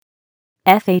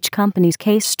FH Companies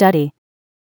Case Study.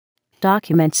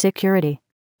 Document Security.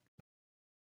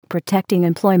 Protecting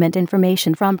employment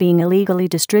information from being illegally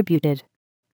distributed.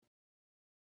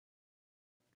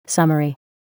 Summary.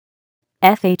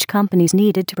 FH Companies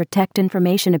needed to protect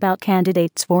information about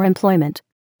candidates for employment.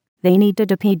 They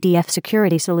needed a PDF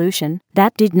security solution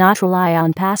that did not rely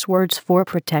on passwords for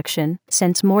protection,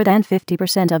 since more than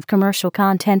 50% of commercial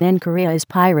content in Korea is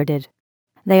pirated.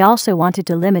 They also wanted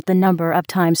to limit the number of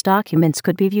times documents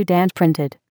could be viewed and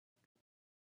printed.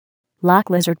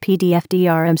 LockLizard PDF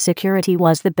DRM Security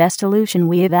was the best solution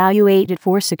we evaluated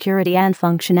for security and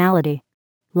functionality.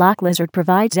 LockLizard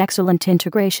provides excellent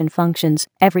integration functions.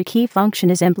 Every key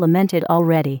function is implemented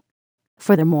already.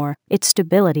 Furthermore, its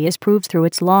stability is proved through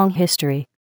its long history.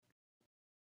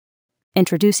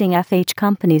 Introducing FH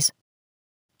Companies.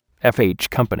 FH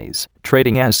Companies,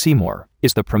 trading as Seymour,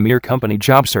 is the premier company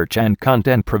job search and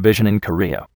content provision in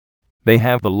Korea. They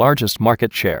have the largest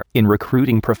market share in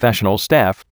recruiting professional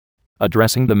staff,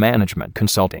 addressing the management,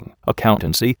 consulting,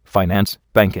 accountancy, finance,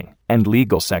 banking, and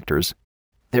legal sectors.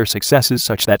 Their success is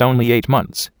such that only 8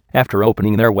 months after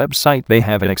opening their website, they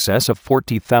have in excess of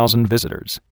 40,000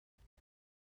 visitors.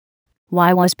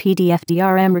 Why was PDF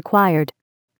DRM required?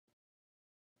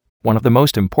 One of the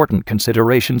most important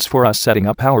considerations for us setting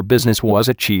up our business was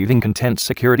achieving content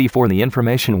security for the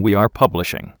information we are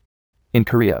publishing. In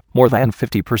Korea, more than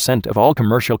 50% of all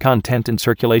commercial content in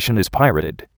circulation is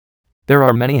pirated. There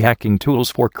are many hacking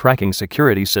tools for cracking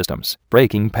security systems,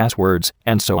 breaking passwords,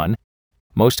 and so on.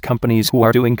 Most companies who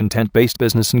are doing content-based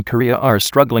business in Korea are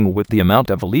struggling with the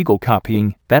amount of illegal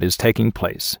copying that is taking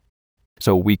place.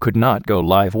 So we could not go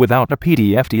live without a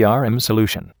PDF DRM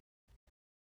solution.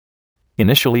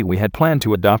 Initially, we had planned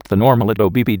to adopt the normal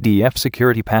Adobe PDF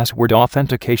security password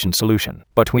authentication solution,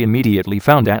 but we immediately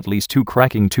found at least 2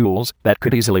 cracking tools that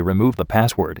could easily remove the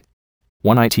password.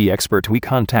 One IT expert we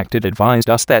contacted advised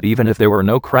us that even if there were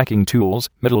no cracking tools,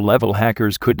 middle-level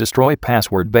hackers could destroy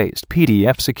password-based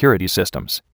PDF security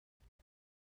systems.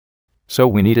 So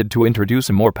we needed to introduce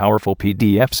a more powerful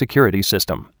PDF security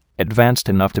system, advanced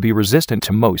enough to be resistant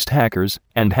to most hackers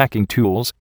and hacking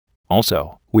tools.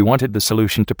 Also, we wanted the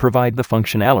solution to provide the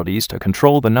functionalities to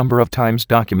control the number of times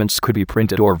documents could be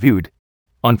printed or viewed.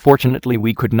 Unfortunately,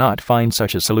 we could not find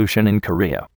such a solution in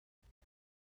Korea.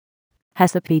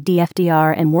 Has the PDF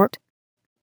DRM worked?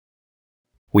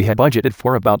 We had budgeted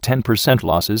for about 10%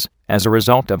 losses as a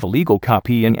result of illegal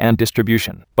copying and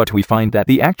distribution, but we find that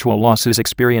the actual losses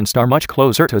experienced are much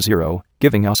closer to zero,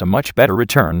 giving us a much better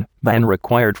return than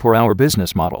required for our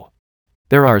business model.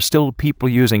 There are still people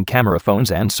using camera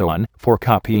phones and so on for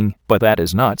copying, but that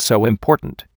is not so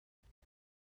important.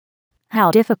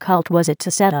 How difficult was it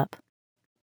to set up?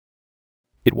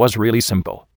 It was really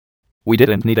simple. We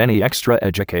didn't need any extra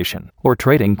education or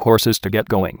trading courses to get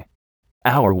going.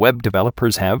 Our web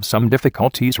developers have some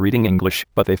difficulties reading English,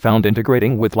 but they found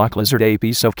integrating with LockLizard a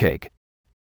piece of cake.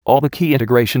 All the key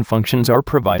integration functions are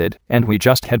provided, and we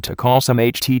just had to call some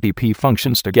HTTP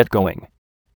functions to get going.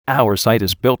 Our site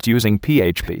is built using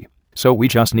PHP, so we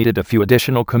just needed a few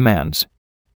additional commands.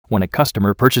 When a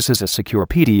customer purchases a secure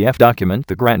PDF document,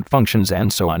 the grant functions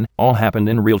and so on all happen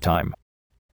in real time.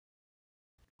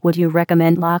 Would you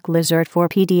recommend LockLizard for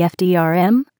PDF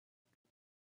DRM?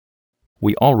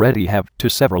 We already have to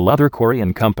several other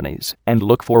Korean companies and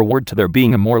look forward to there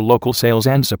being a more local sales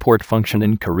and support function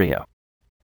in Korea.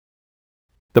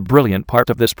 The brilliant part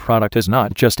of this product is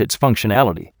not just its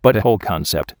functionality, but a whole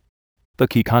concept. The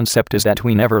key concept is that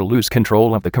we never lose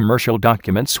control of the commercial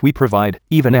documents we provide,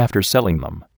 even after selling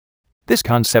them. This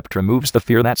concept removes the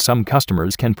fear that some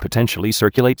customers can potentially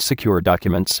circulate secure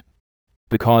documents.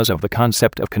 Because of the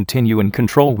concept of continuing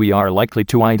control, we are likely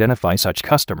to identify such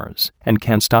customers and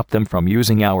can stop them from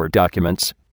using our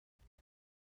documents.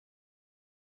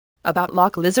 About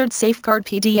LockLizard Safeguard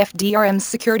PDF DRM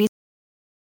Security.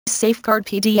 Safeguard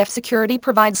PDF Security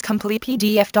provides complete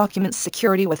PDF document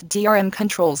security with DRM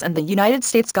controls and the United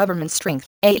States government strength,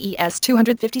 AES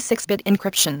 256-bit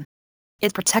encryption.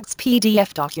 It protects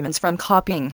PDF documents from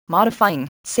copying, modifying,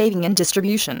 saving, and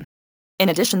distribution. In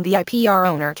addition, the IPR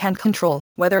owner can control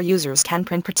whether users can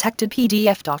print protected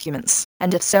PDF documents,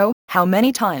 and if so, how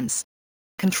many times.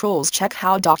 Controls check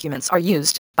how documents are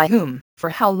used, by whom, for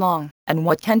how long, and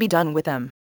what can be done with them.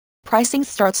 Pricing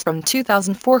starts from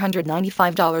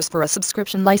 $2,495 for a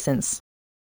subscription license.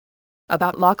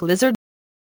 About LockLizard.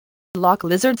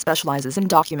 LockLizard specializes in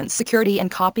document security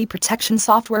and copy protection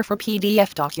software for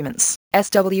PDF documents,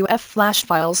 SWF flash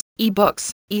files,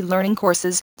 e-books, e-learning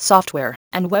courses, software,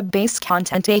 and web-based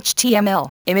content HTML,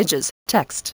 images,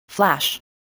 text, Flash.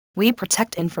 We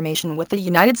protect information with the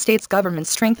United States government's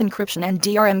strength encryption and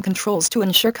DRM controls to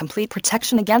ensure complete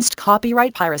protection against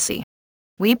copyright piracy.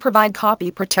 We provide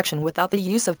copy protection without the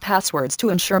use of passwords to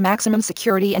ensure maximum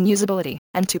security and usability,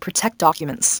 and to protect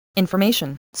documents,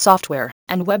 information, software,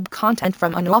 and web content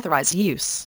from unauthorized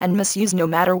use and misuse no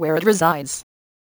matter where it resides.